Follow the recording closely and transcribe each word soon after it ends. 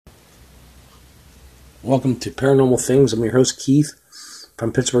Welcome to Paranormal Things. I'm your host, Keith,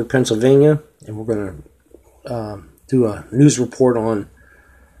 from Pittsburgh, Pennsylvania, and we're going to do a news report on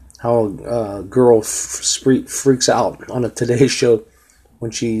how a girl freaks out on a Today Show when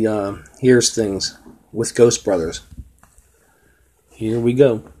she hears things with Ghost Brothers. Here we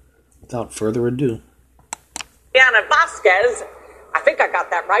go, without further ado. Liliana Vasquez, I think I got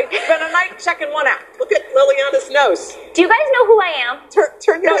that right. Spent a night checking one out. Look at Liliana's nose. Do you guys know who I am?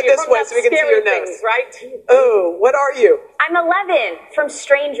 Turn your head this way so we can see your nose. Right? Oh, what are you? I'm 11 from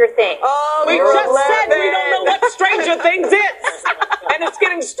Stranger Things. Oh, we just 11. Said we don't know what Stranger Things is. And it's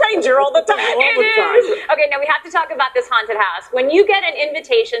getting stranger all the time. Okay, now we have to talk about this haunted house. When you get an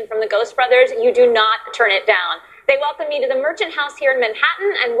invitation from the Ghost Brothers, you do not turn it down. They welcomed me to the Merchant House here in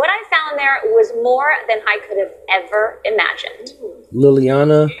Manhattan, and what I found there was more than I could have ever imagined.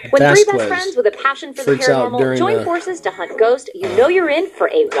 Liliana When Vasquez three best friends with a passion for the paranormal join forces to hunt ghosts, you know you're in for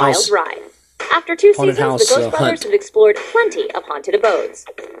a wild ride. After 2 seasons, the Ghost Brothers have explored plenty of haunted abodes.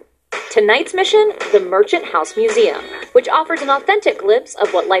 Tonight's mission, the Merchant House Museum, which offers an authentic glimpse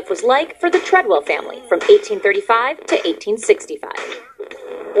of what life was like for the Treadwell family from 1835 to 1865.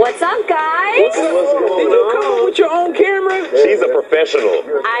 What's up, guys? Did you come up with your own camera? She's a professional.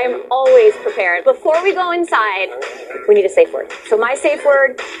 I'm always prepared. Before we go inside, we need a safe word. So my safe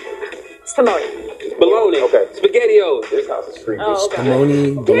word is Spumoni. Bologna. Okay. SpaghettiOs. This house is creepy. Oh, okay.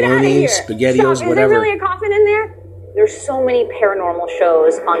 Spumoni, SpaghettiOs, Stop. whatever. Is there really a coffin in there? There's so many paranormal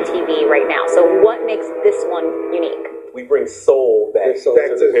shows on TV right now. So what makes this one unique? We bring soul back to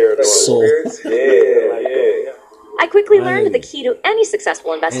the paranormal. Soul. Yeah. I quickly learned the key to any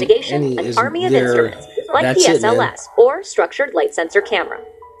successful investigation, an army of instruments, like the SLS, or structured light sensor camera.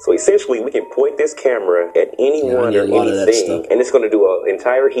 So essentially, we can point this camera at anyone or anything, and it's going to do an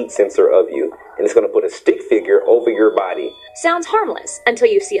entire heat sensor of you, and it's going to put a stick figure over your body. Sounds harmless until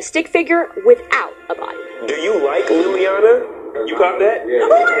you see a stick figure without a body. Do you like Liliana? You caught that? Yeah.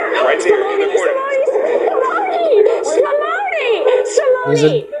 Right there in the corner. Simone! There's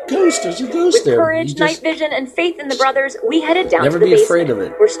a ghost With there. courage, night vision, and faith in the brothers, we headed down never to the be basement, afraid of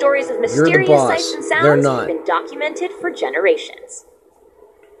it. where stories of mysterious sights and They're sounds not. have been documented for generations.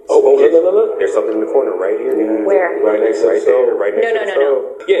 Oh, look. There's something in the corner right here. Where? Right next to the stove. Right next to the stove.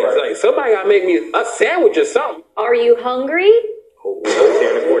 No. Yeah, it's like somebody gotta make me a sandwich or something. Are you hungry? Oh,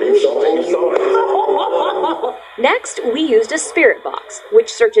 there in the corner. You saw it. You saw it. Next, we used a spirit box, which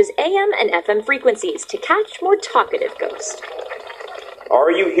searches AM and FM frequencies to catch more talkative ghosts.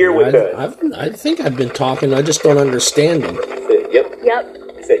 Are you here with us? I think I've been talking. I just don't understand them. Yep. Yep.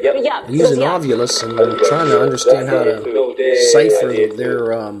 He said, yep. Yep. He's an ovulus, and I'm trying to understand how to cipher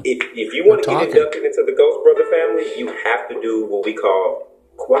their If you want to get talking. inducted into the Ghost Brother family, you have to do what we call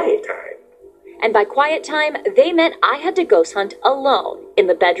quiet time. And by quiet time, they meant I had to ghost hunt alone in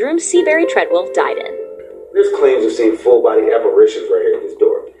the bedroom Seabury Treadwell died in. There's claims of seeing full-body apparitions right here at this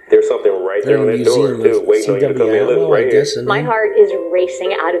door. There's something right there on that door, too, waiting on you to come in. Look, right here. My heart is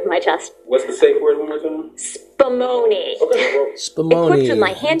racing out of my chest. What's the safe word one more time? Spumoni. Spumoni. Equipped with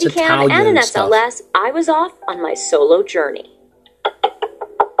my handy cam and an SLS, I was off on my solo journey.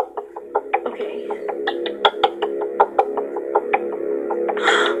 Okay.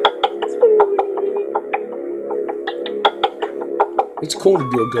 It's cool to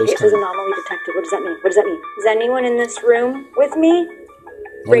do a ghost It says hunt. anomaly detected. What does that mean? What does that mean? Is anyone in this room with me?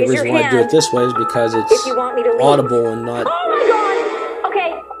 The only Raise your reason why I do hand it this way is because it's if you want me to leave. audible and not... Oh my god!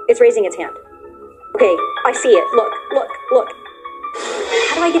 Okay, it's raising its hand. Okay, I see it. Look.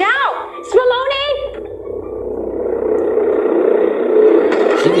 How do I get out? Spumoni!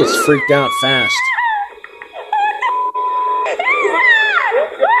 She gets freaked out fast.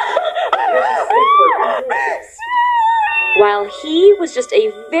 While he was just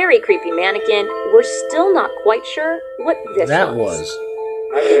a very creepy mannequin, we're still not quite sure what this That was.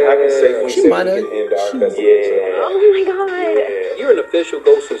 I can safely She say might we have. can end our festival. Yeah. Oh my god. You're an official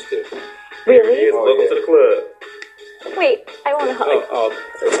ghost sister. Really? Yes, welcome to the club. Wait, I want to hug.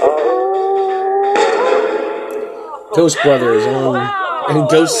 Ghost Brothers and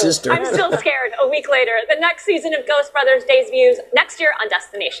Ghost Sister. I'm still scared. A week later, the next season of Ghost Brothers debuts next year on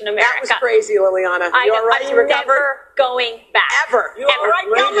Destination America. That was crazy, Liliana. You all right? You I'm recovered? never going back. Ever. You all right,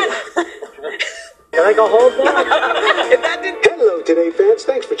 Gilman? Can I go home now? If that didn't... Hello, Today fans.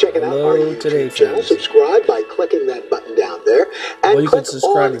 Thanks for checking out our Hello, Today YouTube channel. fans. Subscribe by clicking that button down there. And Well, you can click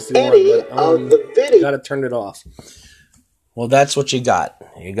subscribe on if you any want, but of the you videos. gotta turn it off. Well, that's what you got.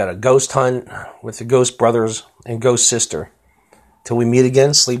 You got a ghost hunt with the Ghost Brothers and Ghost Sister. Till we meet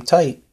again, sleep tight.